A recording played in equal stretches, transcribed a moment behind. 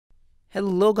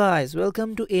Hello guys,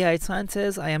 welcome to AI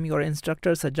Sciences. I am your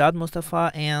instructor Sajjad Mustafa,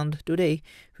 and today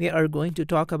we are going to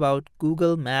talk about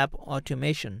Google Map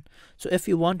automation. So if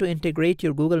you want to integrate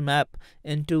your Google Map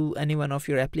into any one of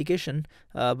your application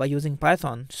by using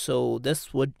Python, so this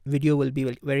video will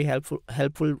be very helpful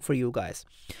for you guys.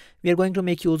 We are going to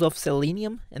make use of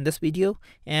Selenium in this video,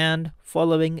 and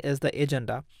following is the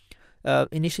agenda.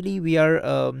 Initially we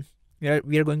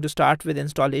are going to start with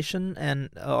installation and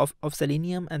of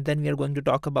Selenium, and then we are going to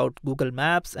talk about Google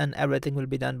Maps, and everything will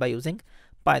be done by using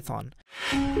Python.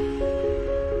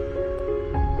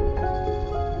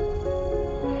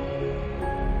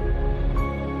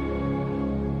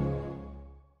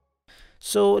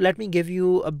 So let me give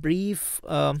you a brief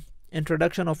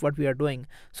introduction of what we are doing.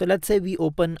 So let's say we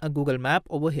open a Google Map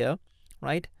over here,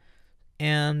 right?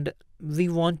 And we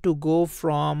want to go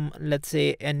from, let's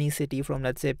say, any city, from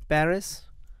let's say Paris,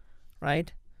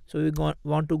 right? So we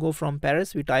want to go from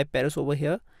Paris. We type Paris over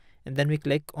here, and then we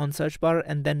click on search bar,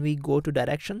 and then we go to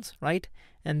directions, right?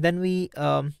 And then we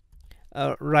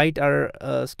write our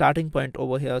starting point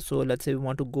over here. So let's say we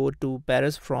want to go to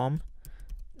Paris from,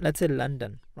 let's say,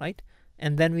 London, right?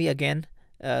 And then we again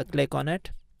click on it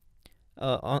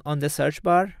on the search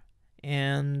bar,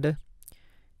 and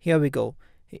here we go.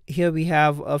 Here we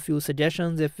have a few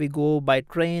suggestions. If we go by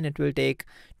train, it will take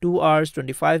 2 hours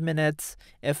 25 minutes.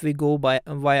 If we go by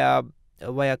via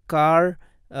car,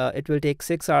 it will take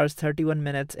 6 hours 31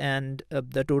 minutes, and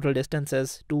the total distance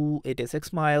is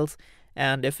 286 miles.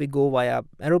 And if we go via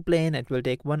aeroplane, it will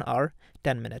take 1 hour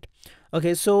 10 minutes.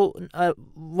 Okay, so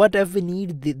what if we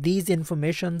need these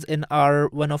informations in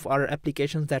one of our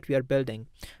applications that we are building?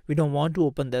 We don't want to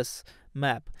open this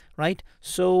map, right?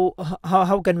 So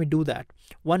how can we do that?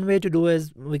 One way to do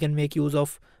is we can make use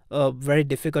of very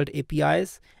difficult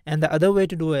APIs, and the other way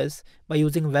to do is by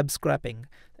using web scraping.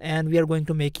 And we are going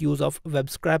to make use of web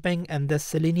scraping, and the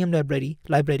Selenium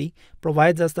library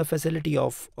provides us the facility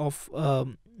of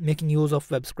making use of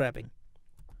web scraping.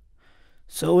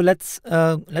 So let's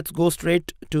go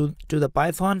straight to the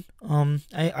Python.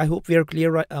 I hope we are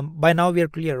clear. By now we are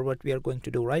clear what we are going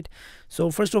to do, right?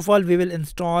 So first of all, we will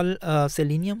install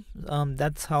Selenium.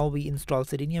 That's how we install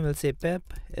Selenium. We'll say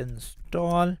pip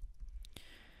install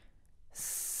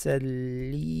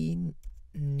Selenium,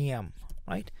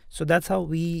 right? So that's how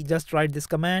we just write this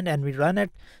command and we run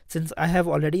it. Since I have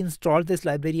already installed this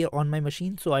library on my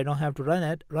machine, so I don't have to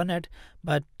run it.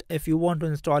 But if you want to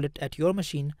install it at your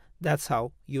machine, that's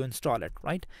how you install it,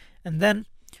 right? And then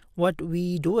what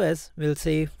we do is we'll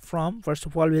say first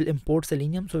of all we'll import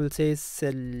Selenium. So we'll say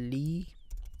Selenium.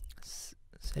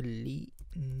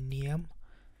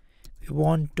 We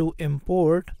want to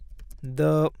import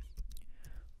the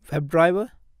WebDriver,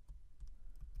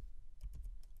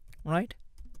 right?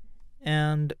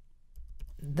 And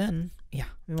then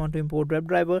we want to import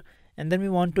WebDriver, and then we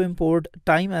want to import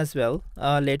time as well.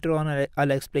 Later on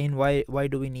I'll explain why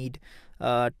do we need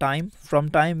time. From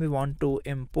time we want to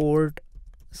import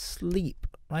sleep,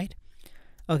 right?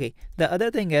 Okay, the other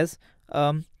thing is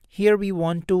here we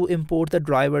want to import the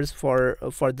drivers for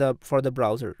the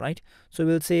browser, right? So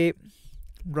we'll say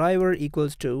driver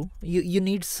equals to, you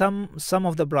need some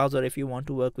of the browser if you want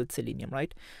to work with Selenium,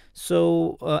 right?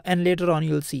 So and later on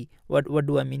you'll see what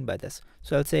do I mean by this.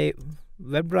 So I'll say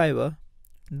WebDriver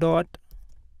dot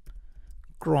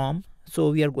Chrome.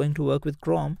 So we are going to work with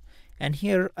Chrome, and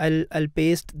here I'll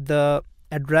paste the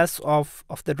address of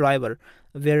the driver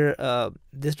where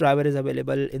this driver is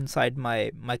available inside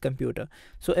my computer.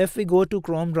 So if we go to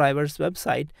Chrome drivers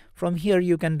website, from here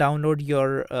you can download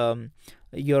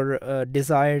your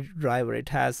desired driver. It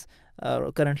has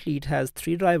currently it has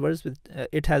 3 drivers with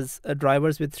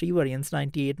drivers with 3 variants,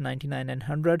 98, 99 and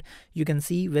 100. You can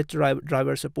see which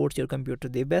driver supports your computer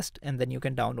the best, and then you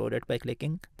can download it by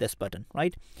clicking this button,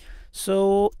 right?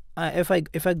 So if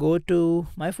I go to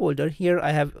my folder, here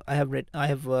I have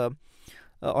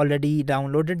already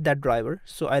downloaded that driver.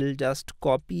 So I'll just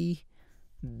copy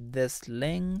this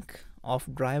link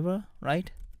of driver,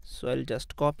 right? So I'll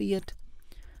just copy it.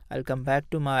 I'll come back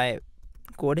to my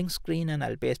coding screen and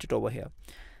I'll paste it over here.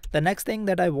 The next thing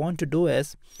that I want to do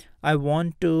is I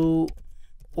want to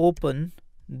open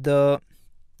the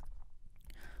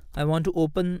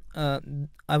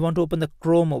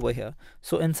Chrome over here.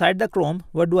 So inside the Chrome,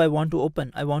 what do I want to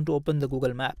open? I want to open the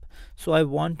Google Map. So I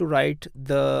want to write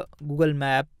the Google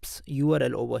Maps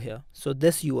URL over here. So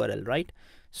this URL, right?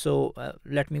 So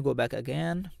let me go back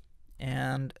again,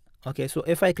 and okay, so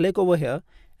if I click over here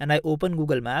and I open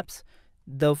Google Maps,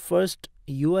 the first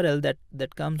URL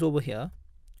that comes over here,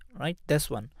 right, this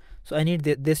one. So I need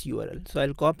this URL. So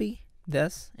I'll copy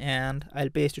this and I'll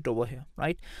paste it over here,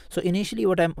 right? So initially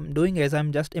what I'm doing is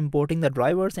I'm just importing the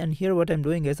drivers, and here what I'm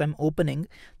doing is I'm opening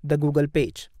the Google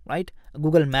page, right? A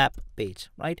Google Map page,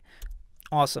 right?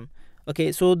 Awesome.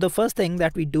 Okay, so the first thing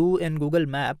that we do in Google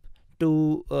Map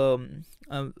to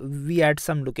we add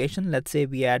some location. Let's say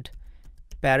we add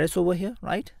Paris over here,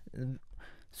 right?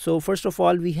 So first of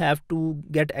all, we have to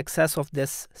get access of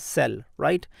this cell,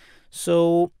 right?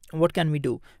 So what can we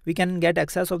do? We can get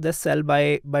access of this cell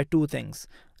by two things.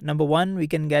 Number one, we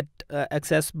can get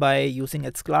access by using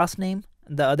its class name.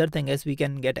 The other thing is we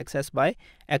can get access by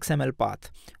XML path.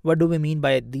 What do we mean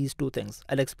by these two things?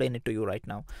 I'll explain it to you right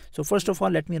now. So first of all,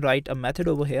 let me write a method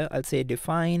over here. I'll say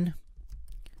define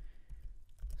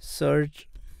search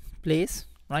place,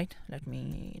 right? Let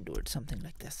me do it something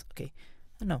like this. Okay,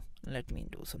 no, let me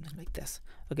do something like this.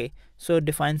 Okay, so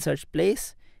define search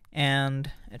place,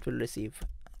 and it will receive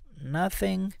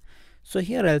nothing. So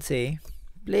here I'll say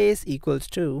place equals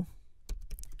to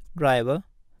driver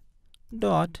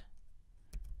dot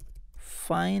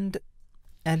find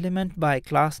element by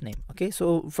class name. Okay,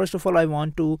 so first of all, I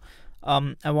want to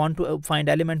find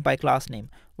element by class name.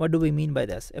 What do we mean by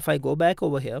this? If I go back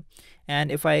over here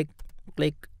and if I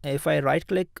right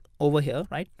click over here,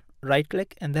 right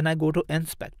click, and then I go to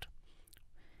inspect,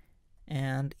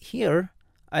 and here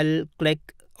I'll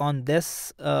click on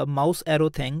this mouse arrow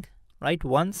thing, right?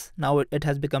 Once, now it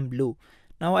has become blue.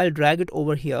 Now I'll drag it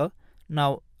over here.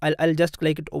 Now I'll just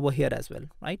click it over here as well,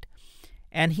 right?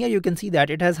 And here you can see that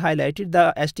it has highlighted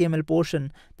the HTML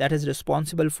portion that is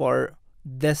responsible for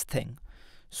this thing.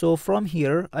 So from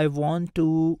here I want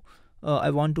to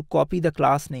copy the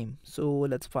class name. So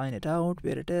let's find it out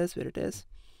where it is.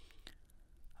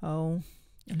 Oh,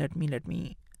 let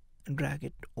me drag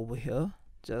it over here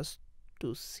just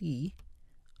to see.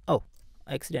 Oh,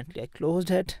 accidentally I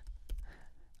closed it.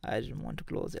 I didn't want to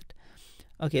close it.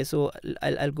 Okay, so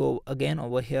I'll go again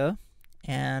over here,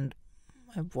 and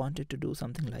I wanted to do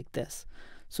something like this.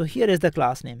 So here is the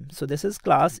class name. So this is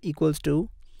class equals to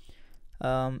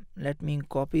let me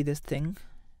copy this thing.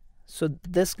 So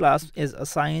this class is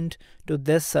assigned to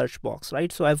this search box,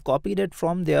 right? So I've copied it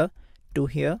from there to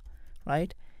here,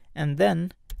 right? And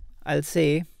then I'll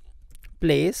say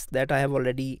place, that I have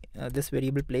already this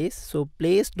variable place. So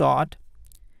place dot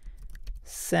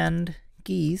send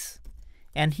keys,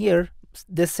 and here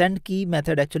this send key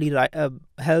method actually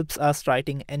helps us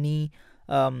writing anything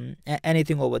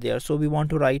over there. So we want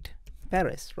to write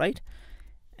Paris, right?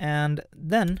 And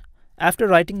then after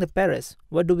writing the Paris,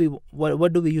 what do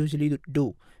we usually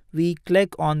do? We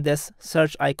click on this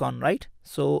search icon, right?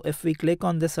 So if we click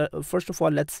on this, first of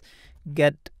all, let's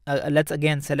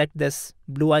again select this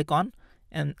blue icon,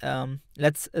 and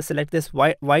let's select this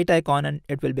white icon, and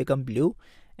it will become blue.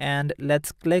 And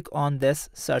let's click on this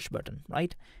search button,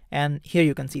 right? And here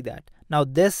you can see that now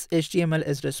this HTML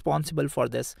is responsible for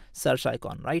this search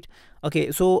icon, right?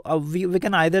 Okay, so we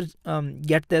can either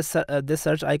get this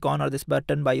search icon or this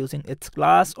button by using its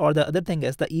class, or the other thing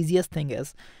is, the easiest thing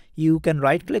is, you can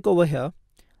right click over here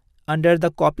under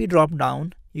the copy drop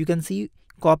down. You can see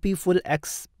copy full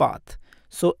X path.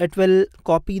 So it will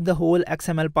copy the whole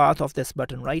XML path of this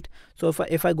button, right? So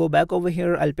if I go back over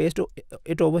here, I'll paste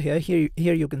it over here. Here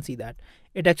you can see that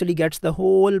it actually gets the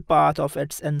whole path of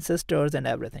its ancestors and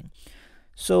everything.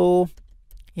 So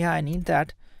yeah, I need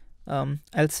that.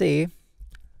 I'll say,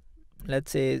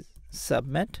 let's say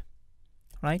submit,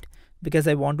 right? Because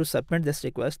I want to submit this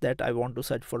request that I want to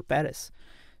search for Paris.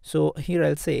 So here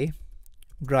I'll say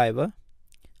driver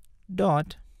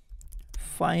dot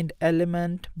find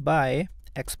element by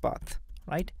XPath,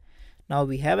 right? Now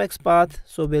we have XPath,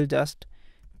 so we'll just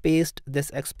paste this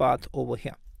XPath over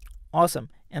here. Awesome.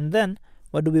 And then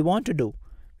what do we want to do?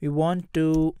 We want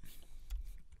to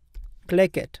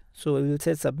click it. So we will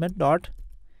say submit dot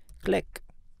click,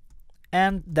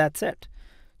 and that's it.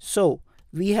 So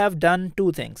we have done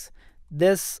two things.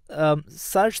 This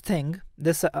search thing,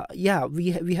 this yeah,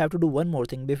 we have to do one more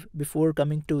thing before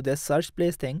coming to this search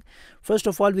place thing. First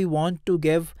of all, we want to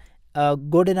give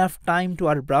good enough time to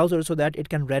our browser so that it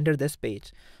can render this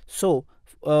page. So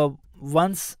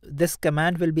once this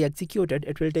command will be executed,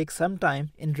 it will take some time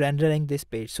in rendering this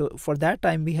page. So for that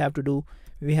time, we have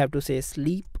to say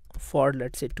sleep for,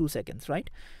 let's say, 2 seconds, right?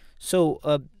 So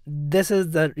this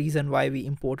is the reason why we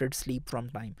imported sleep from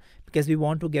time, because we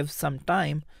want to give some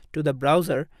time to the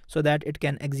browser so that it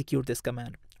can execute this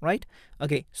command, right?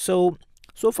 Okay, so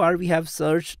far we have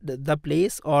searched the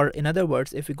place, or in other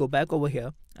words, if we go back over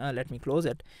here, let me close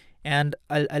it, and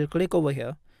I'll click over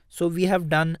here. So we have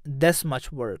done this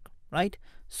much work, right?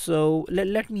 So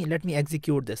let me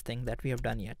execute this thing that we have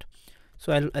done yet.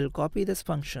 So I'll copy this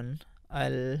function.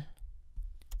 I'll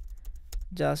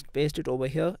just paste it over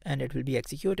here and it will be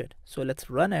executed. So let's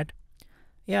run it.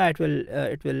 Yeah, it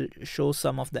will show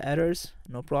some of the errors,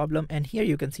 no problem. And here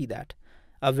you can see that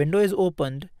a window is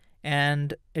opened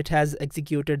and it has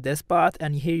executed this path,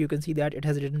 and here you can see that it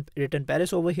has written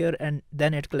Paris over here, and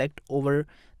then it collect over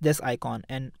this icon,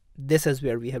 and this is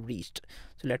where we have reached.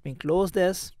 So let me close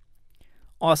this.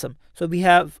 Awesome. So we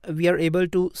are able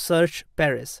to search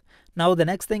Paris. Now the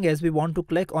next thing is we want to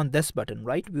click on this button,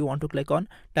 right? We want to click on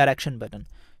direction button.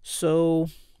 So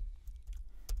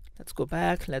let's go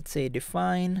back. Let's say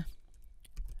define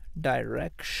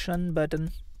direction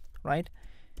button, right?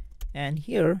 And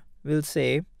here we'll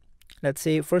say, let's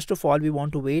say first of all we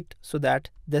want to wait so that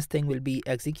this thing will be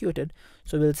executed.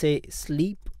 So we'll say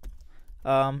sleep.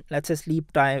 Let's say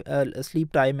sleep time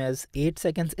is 8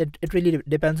 seconds. It really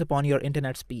depends upon your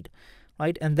internet speed,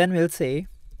 right? And then we'll say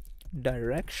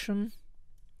direction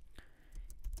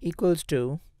equals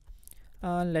to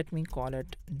let me call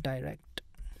it direct,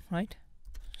 right?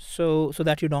 So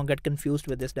that you don't get confused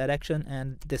with this direction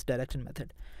and this direction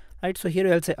method, right? So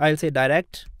here I'll say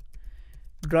direct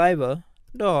driver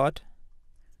dot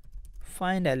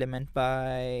find element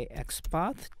by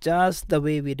XPath, just the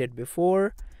way we did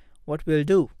before. What we'll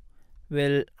do,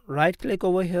 we'll right click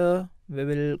over here, we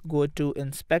will go to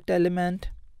inspect element,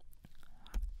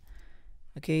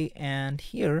 okay, and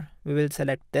here we will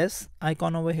select this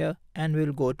icon over here and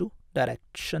we'll go to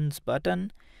directions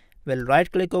button. We'll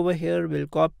right click over here, we'll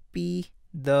copy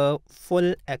the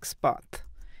full XPath,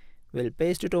 we'll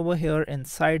paste it over here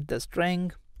inside the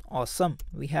string. Awesome,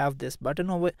 we have this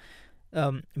button over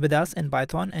with us in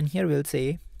Python, and here we'll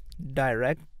say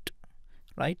direct,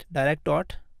 right? Direct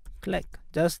dot click,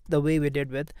 just the way we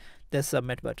did with this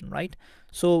submit button, right?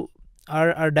 So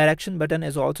our direction button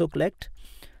is also clicked,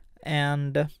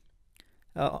 and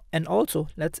also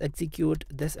let's execute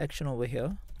this action over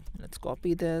here. Let's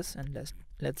copy this and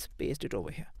let's paste it over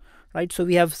here, right? So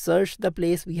we have searched the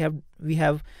place, we have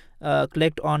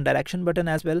clicked on direction button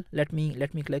as well. Let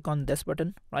me click on this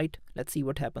button, right? Let's see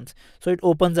what happens. So it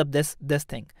opens up this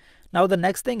thing. Now the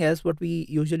next thing is, what we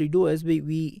usually do is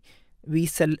we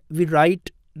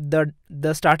write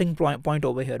the starting point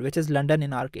over here, which is London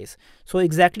in our case. So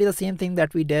exactly the same thing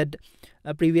that we did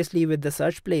previously with the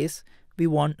search place. We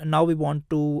want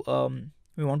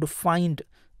to find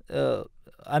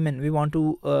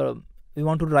we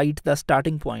want to write the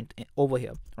starting point over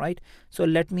here, right? So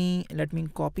let me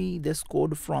copy this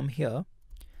code from here.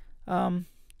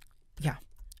 Yeah,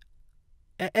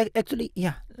 actually,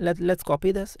 yeah, let's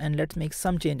copy this and let's make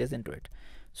some changes into it.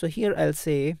 So here I'll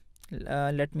say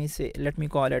let me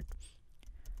call it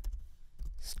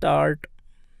start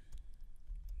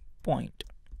point,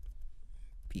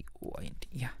 P-O-I-N-T.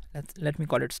 Yeah, let me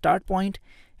call it start point,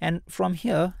 and from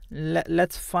here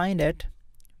let's find it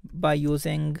by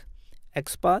using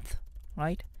XPath,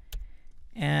 right?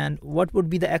 And what would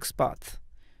be the XPath?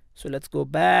 So let's go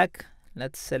back,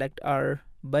 let's select our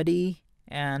buddy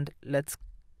and let's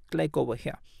click over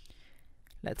here.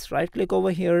 Let's right click over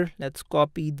here, let's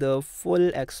copy the full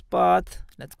XPath,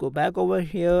 let's go back over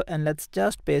here and let's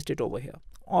just paste it over here.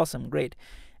 Awesome, great.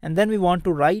 And then we want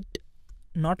to write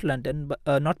not London, but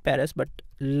not Paris, but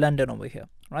London over here,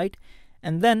 right?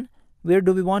 And then where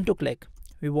do we want to click?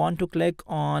 We want to click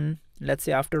on, let's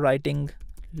say after writing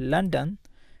London,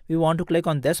 we want to click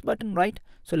on this button, right?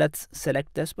 So let's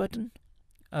select this button.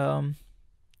 Oh,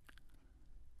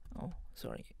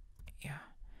 sorry. Yeah,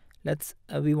 let's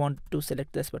we want to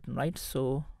select this button, right?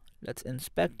 So let's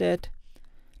inspect it,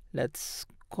 let's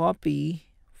copy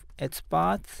its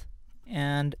path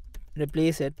and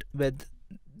replace it with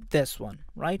this one,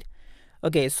 right?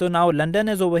 Okay, so now London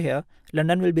is over here.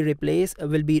 London will be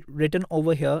written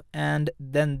over here, and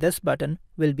then this button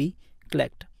will be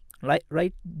clicked, right?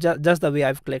 Just the way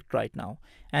I've clicked right now,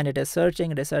 and it is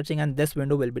searching, and this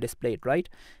window will be displayed, right?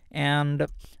 And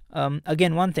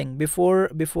again, one thing,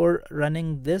 before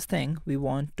running this thing, we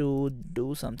want to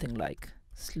do something like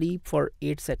sleep for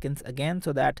 8 seconds again,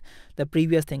 so that the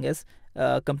previous thing is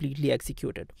completely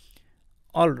executed.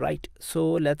 All right,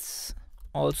 so let's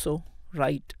also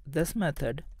write this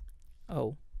method.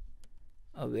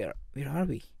 Where are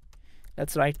we?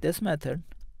 Let's write this method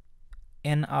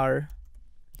in our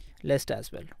list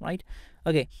as well, right?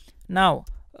 Okay, now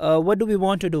what do we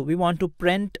want to do? We want to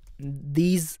print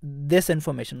this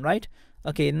information, right?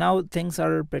 Okay, now things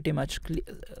are pretty much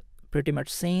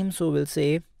same, so we'll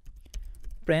say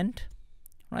print,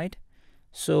 right?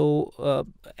 So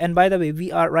and by the way,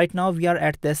 we are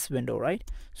at this window, right?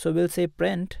 So we'll say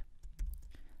print,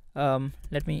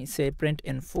 let me say print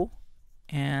info,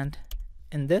 and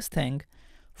in this thing,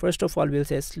 first of all we'll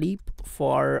say sleep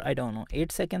for, I don't know,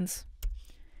 8 seconds,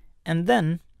 and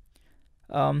then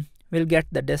we'll get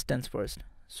the distance first.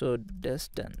 So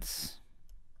distance,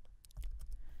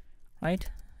 right?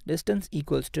 Distance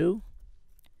equals to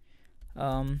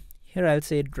here I'll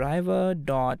say driver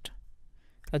dot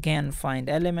again find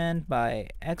element by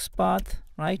XPath,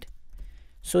 right?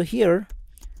 So here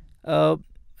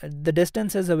the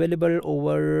distance is available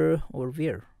over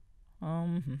where?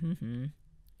 I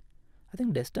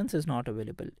think distance is not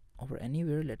available over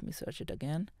anywhere. Let me search it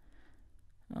again.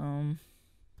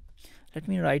 Let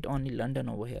me write only London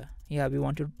over here. Yeah, we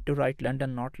want to write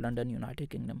London, not London, United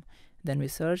Kingdom. Then we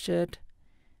search it,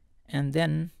 and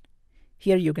then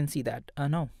here you can see that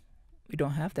no, we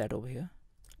don't have that over here.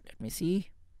 Let me see.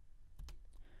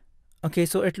 Okay,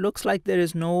 so it looks like there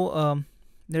is no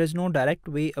direct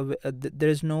way there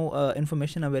is no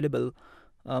information available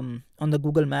on the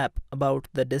Google map about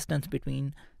the distance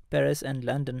between Paris and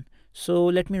London. So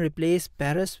let me replace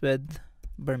Paris with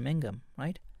Birmingham,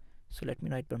 right? So let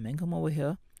me write Birmingham over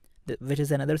here, which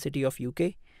is another city of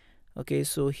UK. Okay,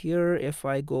 so here if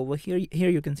I go over here,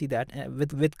 you can see that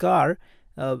with car,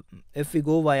 if we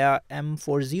go via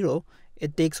M40,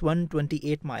 it takes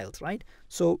 128 miles, right?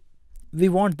 So we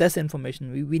want this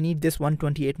information. We need this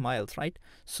 128 miles, right?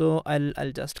 So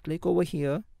I'll just click over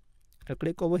here. I'll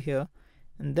click over here,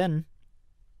 and then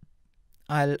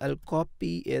I'll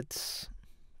copy its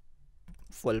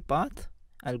full path.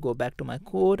 I'll go back to my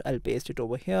code. I'll paste it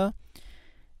over here,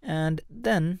 and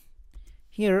then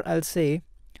here I'll say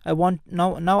I want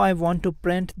now I want to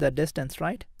print the distance,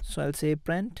 right? So I'll say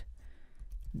print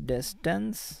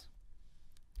distance,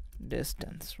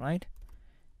 right?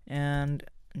 And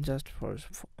just for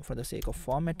the sake of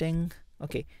formatting,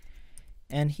 okay,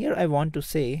 and here I want to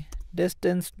say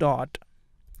distance dot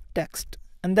text,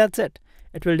 and that's it.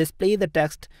 It will display the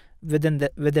text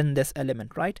within this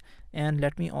element, right? And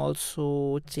let me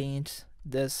also change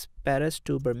this Paris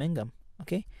to Birmingham.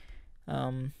 Okay,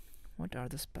 what are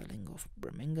the spelling of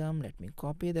Birmingham? Let me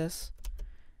copy this.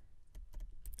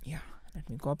 Yeah, let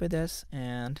me copy this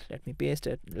and let me paste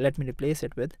it. Let me replace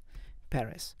it with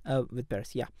Paris.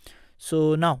 Yeah.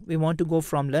 So now we want to go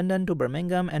from London to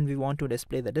Birmingham, and we want to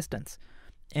display the distance,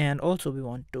 and also we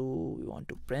want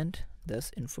to print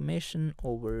this information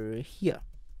over here.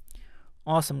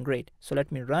 Awesome, great. So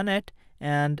let me run it,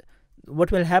 and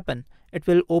what will happen? It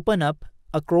will open up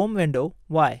a Chrome window.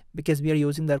 Why? Because we are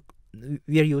using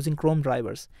Chrome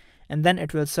drivers, and then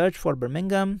it will search for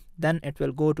Birmingham. Then it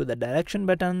will go to the direction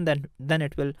button. Then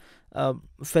it will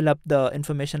fill up the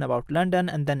information about London,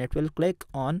 and then it will click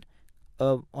on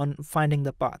finding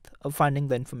the path of finding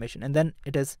the information, and then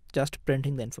it is just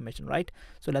printing the information, right?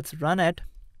 So let's run it,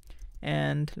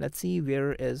 and let's see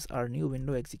where is our new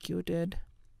window executed.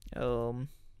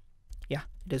 Yeah,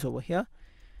 it is over here.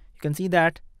 You can see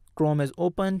that Chrome is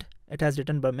opened. It has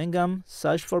written Birmingham,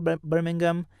 search for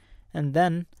Birmingham, and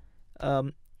then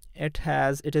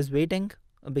it is waiting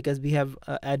because we have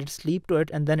added sleep to it,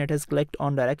 and then it has clicked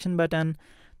on direction button.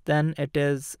 Then it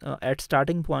is at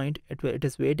starting point. It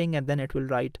is waiting, and then it will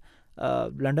write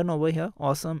London over here.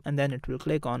 Awesome. And then it will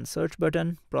click on search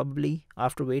button, probably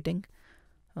after waiting.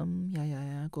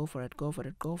 Yeah, go for it,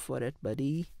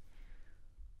 buddy.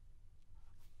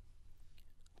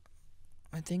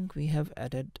 I think we have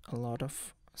added a lot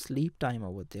of sleep time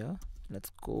over there.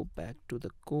 Let's go back to the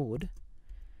code.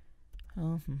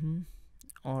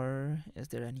 Or is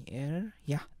there any error?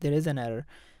 Yeah, there is an error.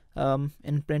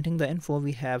 In printing the info,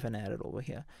 we have an error over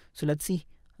here. So let's see.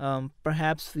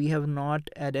 Perhaps we have not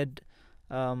added.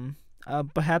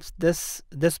 Perhaps this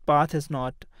path is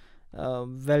not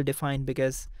well defined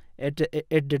because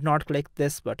it did not click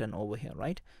this button over here,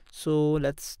 right? So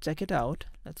let's check it out.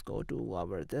 Let's go to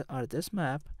our this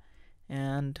map,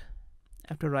 and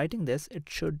after writing this, it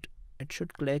should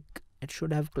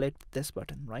have clicked this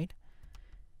button, right?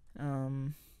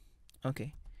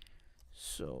 Okay,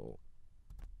 so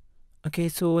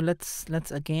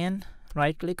let's again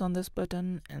right click on this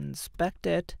button, inspect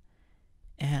it,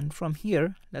 and from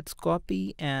here let's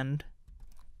copy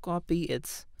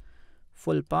its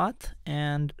full path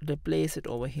and replace it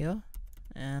over here,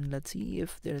 and let's see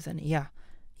if there's any.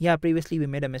 Yeah, previously we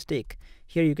made a mistake.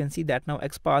 Here you can see that now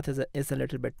XPath is a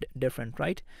little bit different,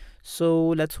 right? So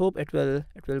let's hope it will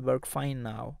work fine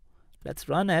now. Let's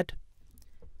run it,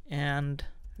 and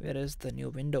where is the new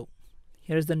window?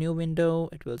 Here's the new window.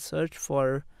 It will search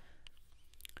for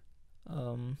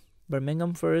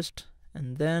Birmingham first,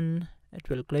 and then it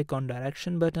will click on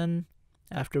direction button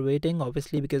after waiting,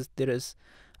 obviously because there is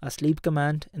a sleep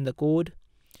command in the code.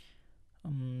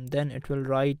 Then it will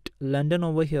write London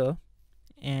over here,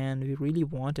 and we really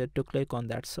want it to click on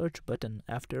that search button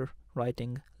after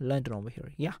writing London over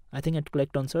here. Yeah, I think it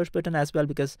clicked on search button as well,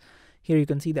 because here you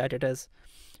can see that it is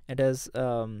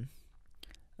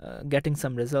getting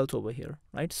some results over here,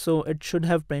 right? So it should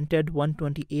have printed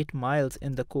 128 miles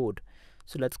in the code.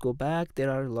 So let's go back.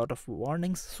 There are a lot of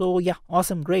warnings. So yeah,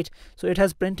 awesome, great. So it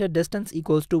has printed distance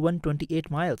equals to 128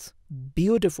 miles.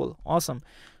 Beautiful, awesome.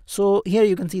 So here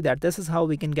you can see that this is how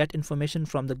we can get information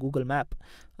from the Google Map.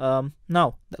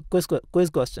 Now the quiz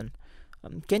question.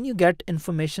 Can you get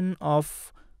information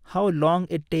of how long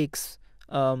it takes?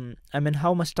 I mean,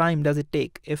 how much time does it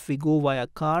take if we go via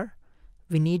car?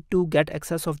 We need to get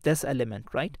access of this element,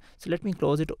 right? So let me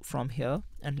close it from here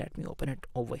and let me open it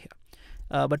over here.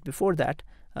 But before that,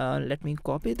 let me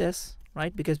copy this,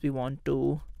 right? Because we want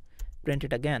to print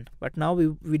it again. But now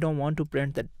we don't want to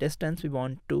print the distance. We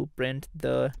want to print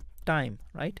the time,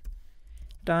 right?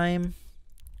 Time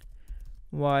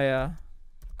via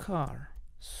car.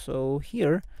 So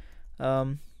here,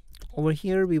 over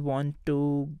here, we want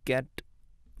to get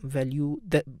value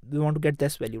that we want to get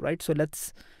this value, right? So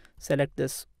let's select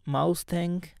this mouse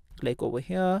thing, click over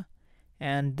here,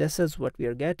 and this is what we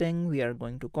are getting. We are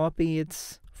going to copy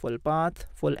its full path,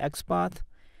 full X path,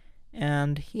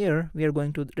 and here we are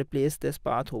going to replace this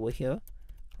path over here,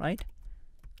 right?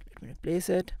 Let me replace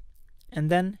it,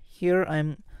 and then here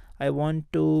I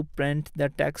want to print the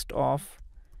text of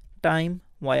time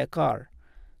via car.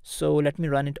 So let me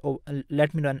run it.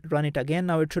 Let me run it again.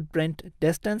 Now it should print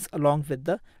distance along with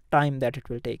the time that it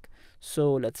will take.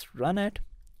 So let's run it.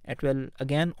 It will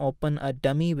again open a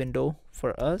dummy window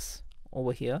for us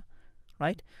over here,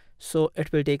 right? So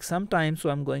it will take some time.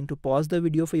 So I'm going to pause the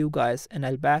video for you guys, and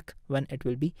I'll back when it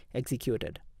will be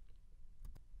executed.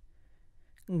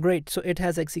 Great, so it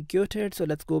has executed. So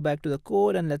let's go back to the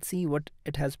code and let's see what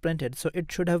it has printed. So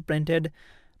it should have printed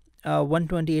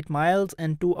 128 miles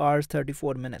and 2 hours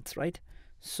 34 minutes, right?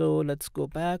 So let's go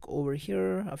back over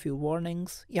here, a few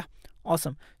warnings. Yeah,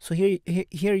 awesome. So here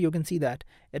you can see that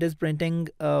it is printing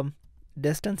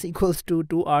distance equals to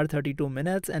 2 hours 32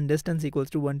 minutes and distance equals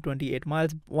to 128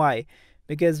 miles. Why?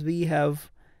 Because we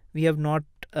have not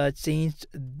changed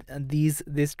these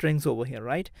strings over here,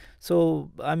 right? So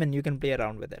I mean, you can play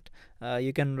around with it.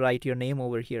 You can write your name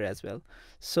over here as well.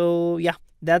 So yeah,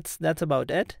 that's about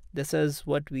it. This is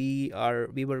what we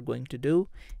were going to do,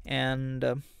 and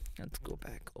let's go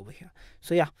back over here.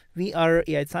 So yeah, we are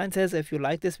AI Sciences. If you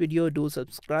like this video, do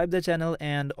subscribe the channel,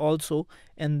 and also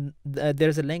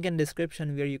there's a link in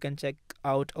description where you can check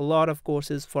out a lot of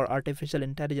courses for artificial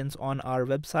intelligence on our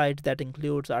website. That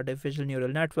includes artificial neural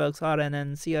networks,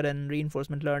 RNN, CRN,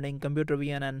 reinforcement learning, computer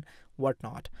vision, and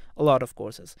whatnot. A lot of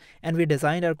courses, and we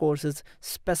designed our courses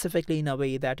specifically in a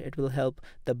way that it will help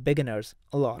the beginners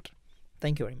a lot.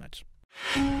 Thank you very much.